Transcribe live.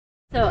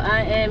So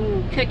I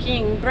am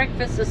cooking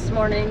breakfast this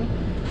morning.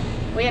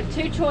 We have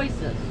two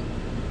choices.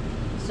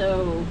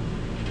 So,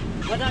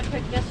 what did I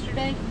cook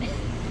yesterday?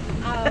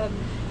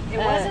 It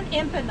wasn't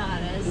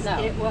empanadas.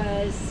 No. It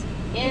was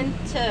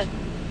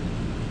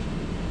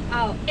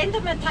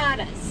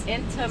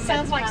entomatadas.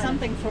 Sounds like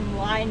something from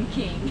Lion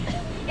King.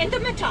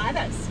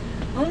 Entomatadas.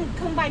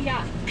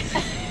 Kumbaya.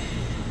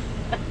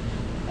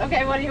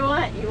 Okay, what do you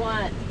want? You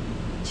want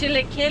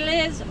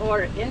chilaquiles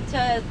or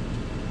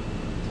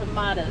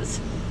entomatadas?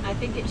 I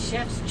think it's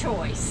chef's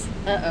choice.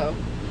 Uh-oh.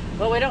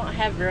 Well, we don't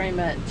have very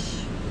much.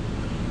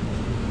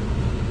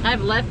 I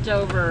have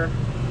leftover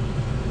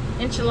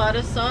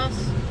enchilada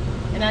sauce,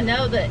 and I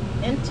know that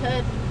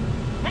entomatadas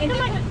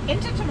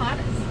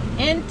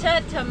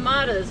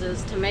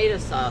is tomato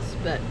sauce,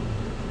 but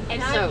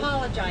and I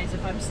apologize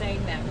if I'm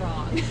saying that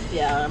wrong.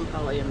 Yeah, I'm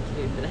probably am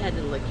too, but I had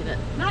to look at it.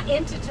 Not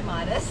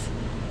entomatadas.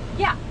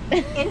 Yeah,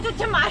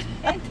 entomatadas.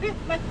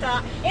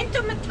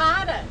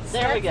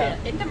 There we go.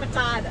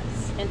 Entomatadas.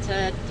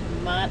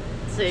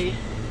 See,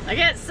 I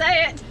can't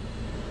say it.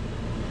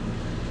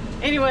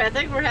 Anyway, I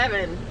think we're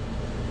having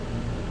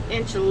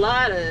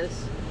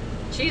enchiladas,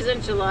 cheese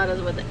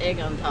enchiladas with the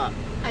egg on top.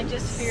 I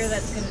just fear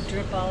that's going to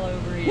drip all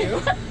over you.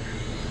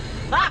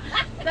 That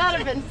would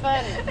have been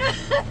funny.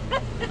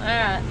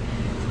 Alright.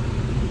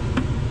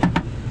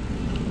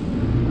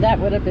 That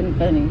would have been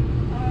funny.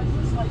 I was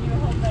just like, you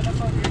hold that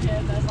up over your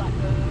head, and I was like,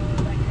 oh,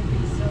 that could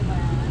be so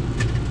bad.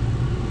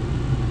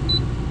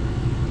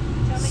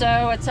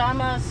 So it's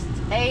almost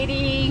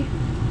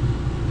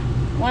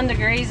 81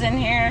 degrees in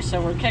here, so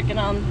we're cooking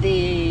on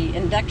the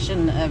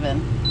induction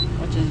oven,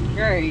 which is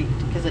great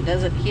because it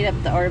doesn't heat up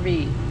the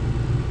RV.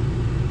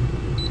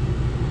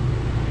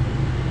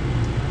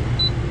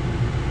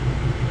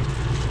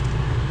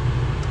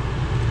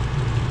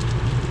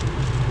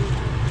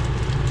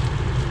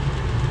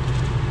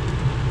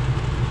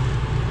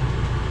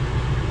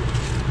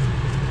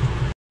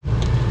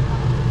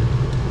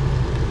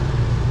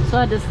 So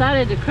I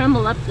decided to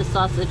crumble up the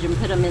sausage and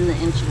put them in the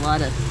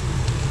enchiladas.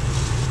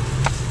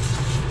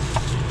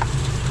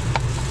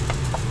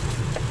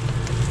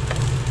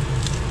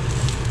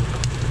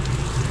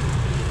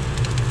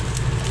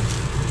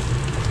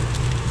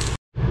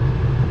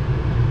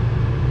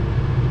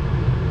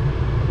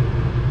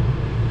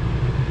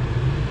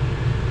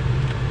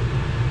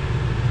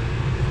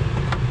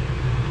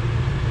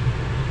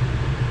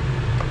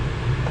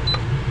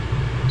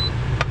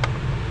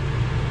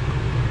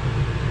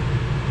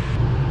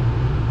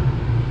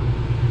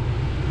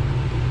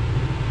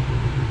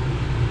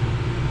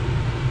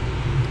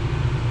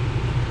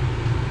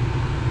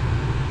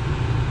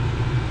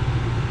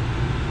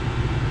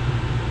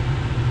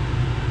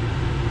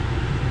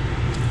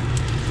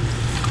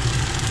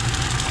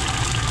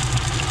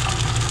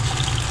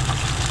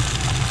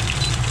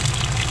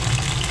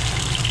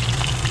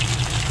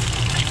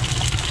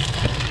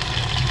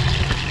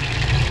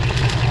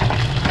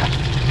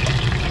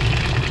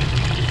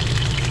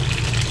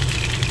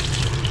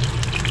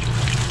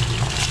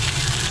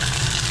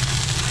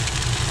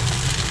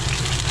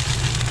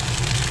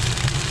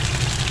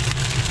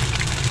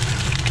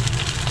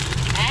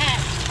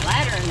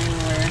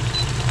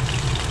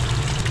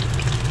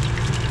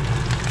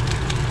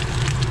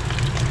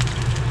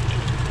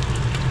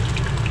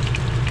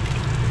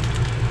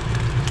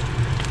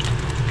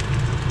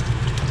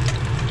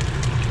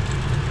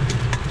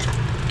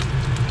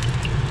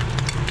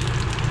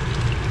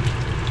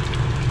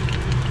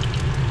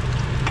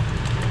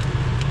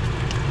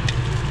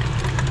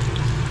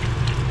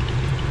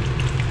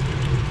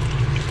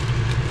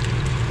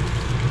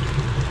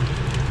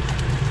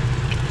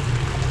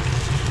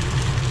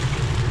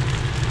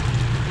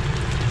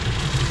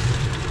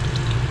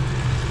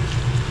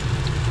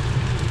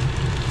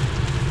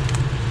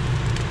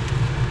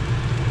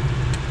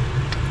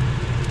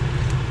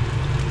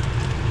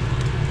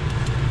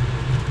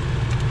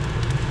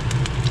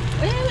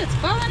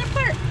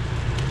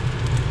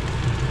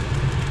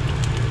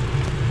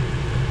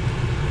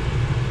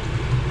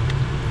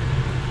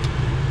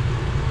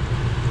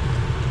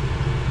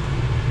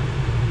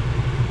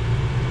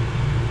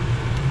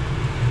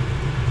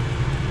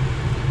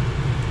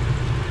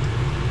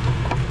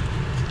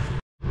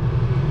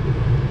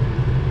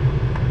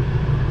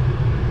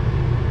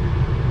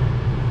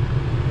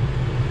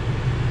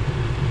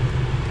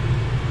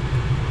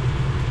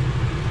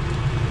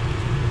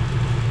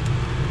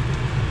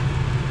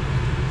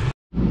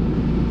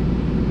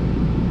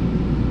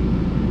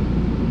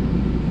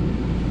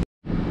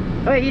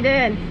 What you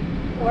doing?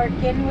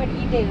 Working. What are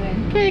you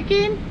doing?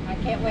 Cooking. I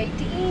can't wait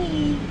to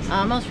eat.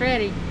 Almost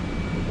ready.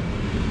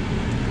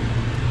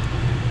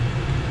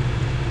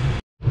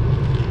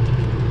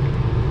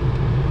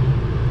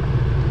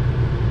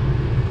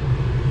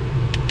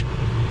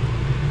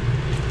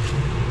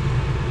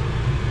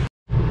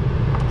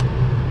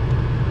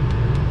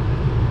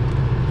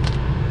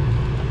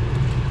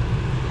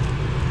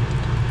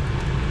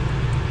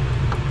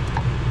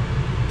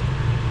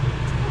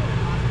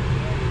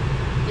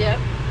 Yep.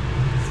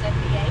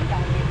 78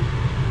 already.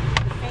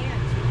 The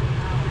fans really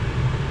loud.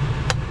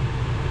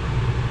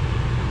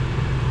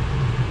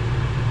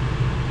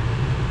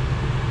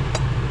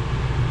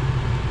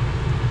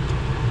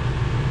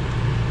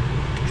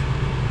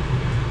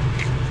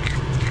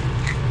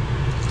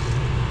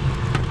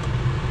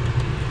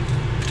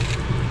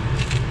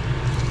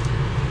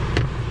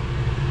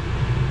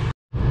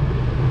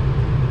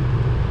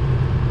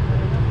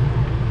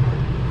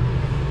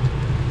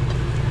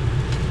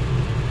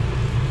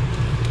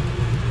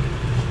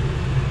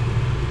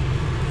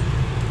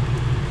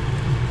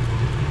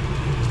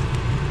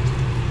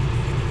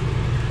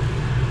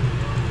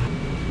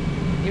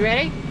 You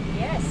ready?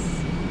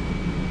 Yes.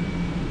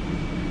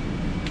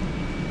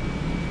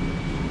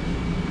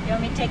 You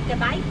want me to take the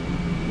bite?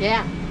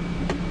 Yeah.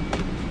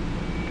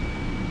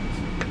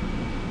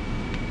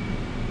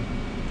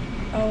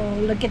 Oh,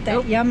 look at that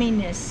Oh.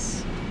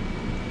 yumminess.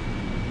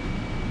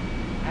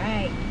 All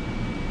right,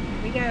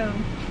 here we go.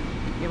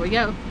 Here we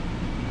go.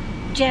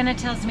 Jana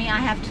tells me I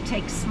have to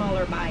take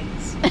smaller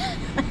bites.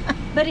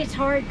 But it's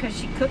hard because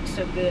she cooks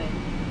so good.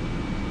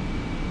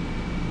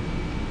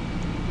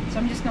 So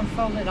I'm just going to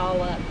fold it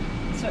all up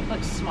so it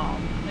looks small.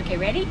 Okay,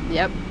 ready?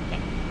 Yep. Okay.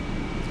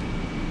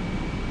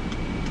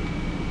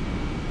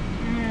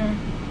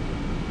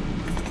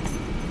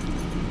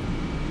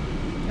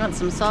 You want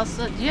some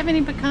salsa? Do you have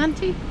any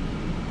picante?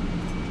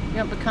 You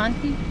want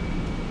picante?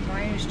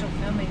 Why are you still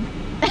filming?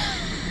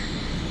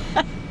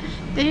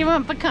 Do you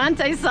want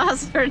picante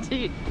sauce or do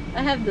you?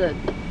 I have the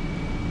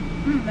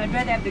I'd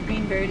rather have the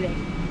green berry leaf.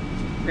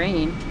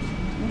 green.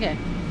 Okay.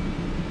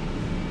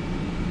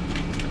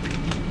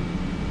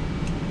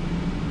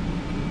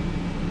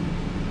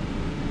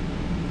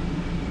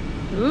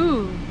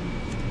 Ooh,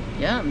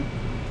 yum.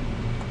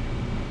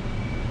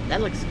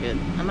 That looks good.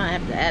 I might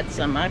have to add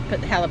some. I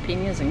put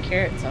jalapenos and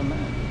carrots on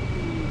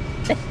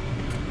that.